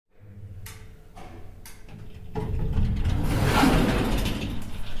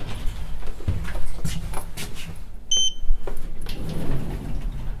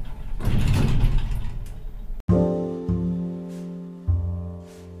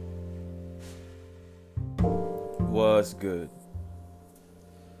Was good.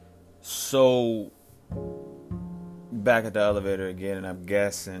 So back at the elevator again, and I'm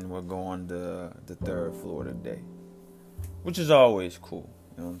guessing we're going to the third floor today, which is always cool.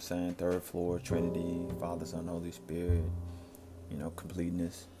 You know what I'm saying? Third floor, Trinity, Father, Son, Holy Spirit.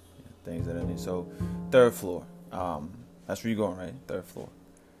 Completeness, things that I need. So third floor. That's where you're going, right? Third floor.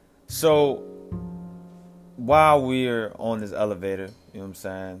 So while we're on this elevator, you know what I'm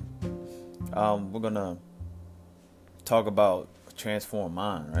saying? We're gonna talk about a transformed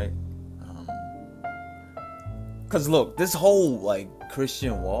mind, right? Because look, this whole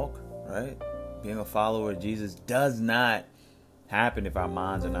Christian walk, right? Being a follower of Jesus does not happen if our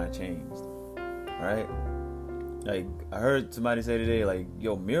minds are not changed, right? I heard somebody say today,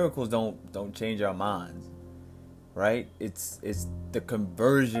 miracles don't change our minds, right? It's the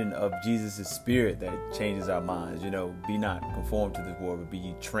conversion of Jesus' spirit that changes our minds. Be not conformed to this world, but be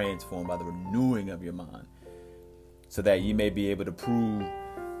ye transformed by the renewing of your mind, so that ye may be able to prove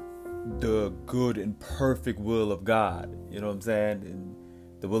the good and perfect will of God. You know what I'm saying? And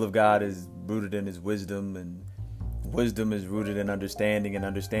the will of God is rooted in his wisdom, and wisdom is rooted in understanding, and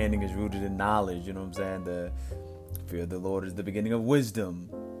understanding is rooted in knowledge. You know what I'm saying? The fear of the Lord is the beginning of wisdom.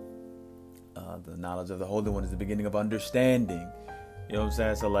 The knowledge of the Holy One is the beginning of understanding. You know what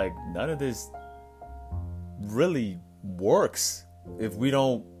I'm saying? So none of this really works if we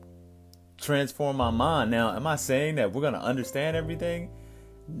don't transform our mind. Now, am I saying that we're going to understand everything?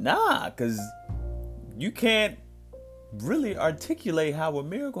 Nah, because you can't really articulate how a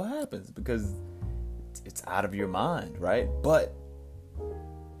miracle happens because it's out of your mind, right? But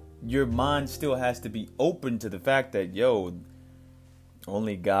your mind still has to be open to the fact that,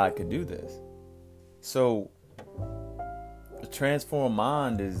 only God can do this. So a transformed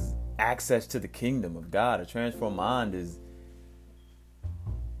mind is access to the kingdom of God. A transformed mind is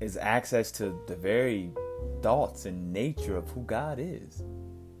access to the very thoughts and nature of who God is,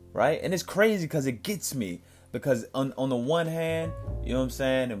 right? And it's crazy because it gets me. Because on the one hand, you know what I'm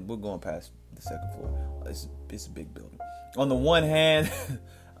saying? And we're going past the second floor. It's a big building. On the one hand,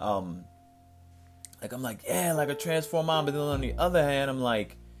 I'm a transformed mind. But then on the other hand, I'm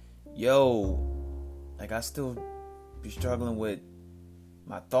I still be struggling with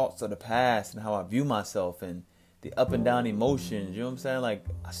my thoughts of the past and how I view myself and the up and down emotions. You know what I'm saying?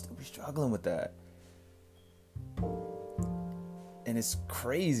 I still be struggling with that. And it's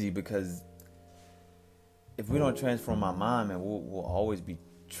crazy because if we don't transform our mind, man, we'll always be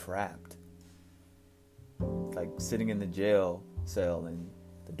trapped. Like sitting in the jail cell and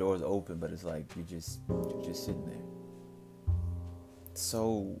the door's open, but it's you're just sitting there.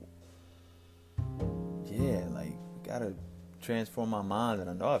 So yeah, we gotta transform our minds. And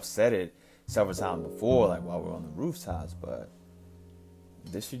I know I've said it several times before, while we're on the rooftops, but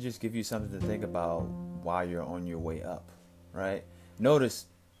this should just give you something to think about while you're on your way up, right? Notice,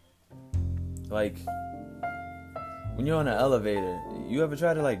 when you're on an elevator, you ever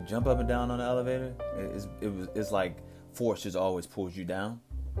try to jump up and down on the elevator? It's like force just always pulls you down.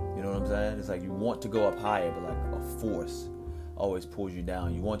 You know what I'm saying? It's you want to go up higher, but a force always pulls you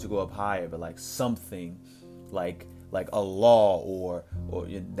down. You want to go up higher, but something like a law or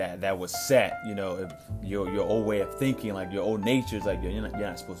that was set. If your old way of thinking, your old nature is you're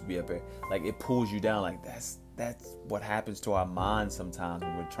not supposed to be up there. It pulls you down. That's what happens to our minds sometimes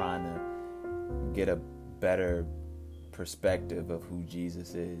when we're trying to get a better perspective of who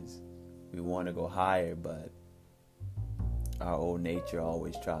Jesus is. We want to go higher, but our old nature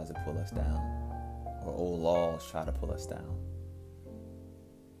always tries to pull us down, or old laws try to pull us down.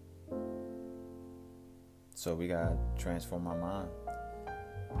 So we gotta transform our mind.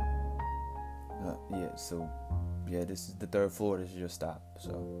 This is the third floor. This is your stop.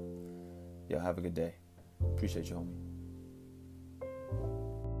 So, have a good day. Appreciate you, homie.